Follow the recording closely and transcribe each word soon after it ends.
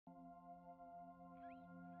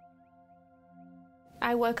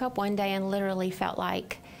I woke up one day and literally felt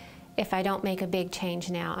like if I don't make a big change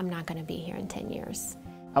now, I'm not going to be here in 10 years.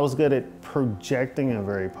 I was good at projecting a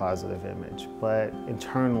very positive image, but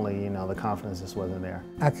internally, the confidence just wasn't there.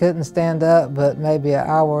 I couldn't stand up but maybe an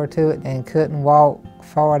hour or two and couldn't walk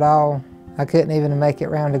far at all. I couldn't even make it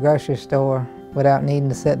around the grocery store without needing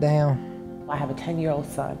to sit down. I have a 10-year-old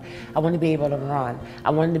son. I wanted to be able to run. I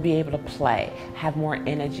wanted to be able to play, have more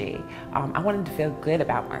energy. I wanted to feel good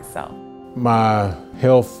about myself. My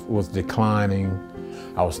health was declining.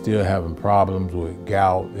 I was still having problems with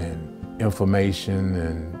gout and inflammation,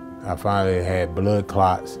 and I finally had blood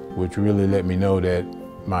clots, which really let me know that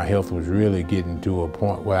my health was really getting to a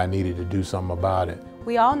point where I needed to do something about it.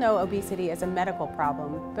 We all know obesity is a medical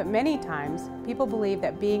problem, but many times people believe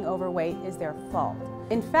that being overweight is their fault.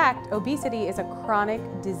 In fact, obesity is a chronic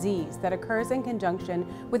disease that occurs in conjunction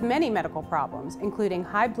with many medical problems, including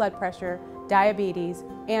high blood pressure, diabetes,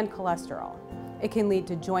 and cholesterol. It can lead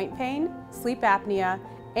to joint pain, sleep apnea,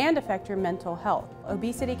 and affect your mental health.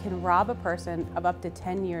 Obesity can rob a person of up to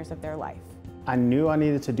 10 years of their life. I knew I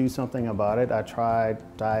needed to do something about it. I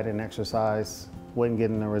tried diet and exercise, wasn't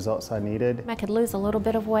getting the results I needed. I could lose a little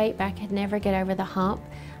bit of weight, but I could never get over the hump.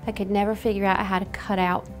 I could never figure out how to cut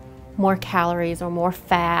out more calories or more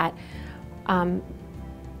fat, and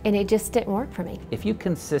it just didn't work for me. If you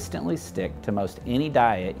consistently stick to most any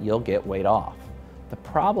diet, you'll get weight off. The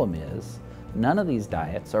problem is, none of these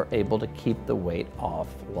diets are able to keep the weight off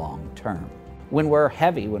long term. When we're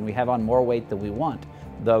heavy, when we have on more weight than we want,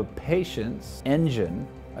 the patient's engine,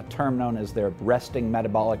 a term known as their resting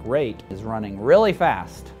metabolic rate, is running really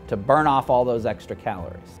fast to burn off all those extra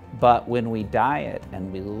calories. But when we diet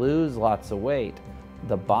and we lose lots of weight,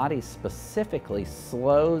 the body specifically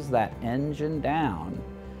slows that engine down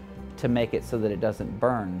to make it so that it doesn't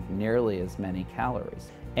burn nearly as many calories.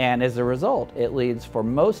 And as a result, it leads for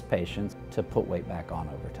most patients to put weight back on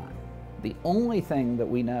over time. The only thing that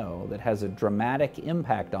we know that has a dramatic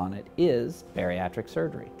impact on it is bariatric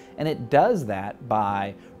surgery. And it does that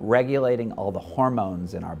by regulating all the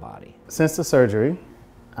hormones in our body. Since the surgery,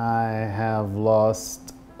 I have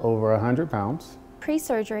lost over 100 pounds.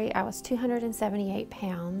 Pre-surgery, I was 278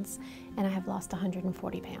 pounds, and I have lost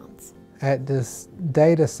 140 pounds. At this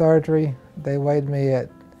date of surgery, they weighed me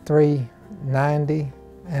at 390,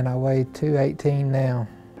 and I weigh 218 now.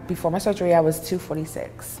 Before my surgery, I was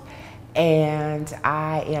 246, and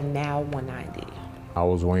I am now 190. I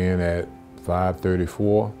was weighing at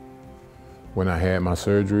 534 when I had my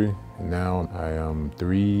surgery, and now I am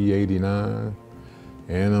 389,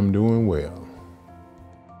 and I'm doing well.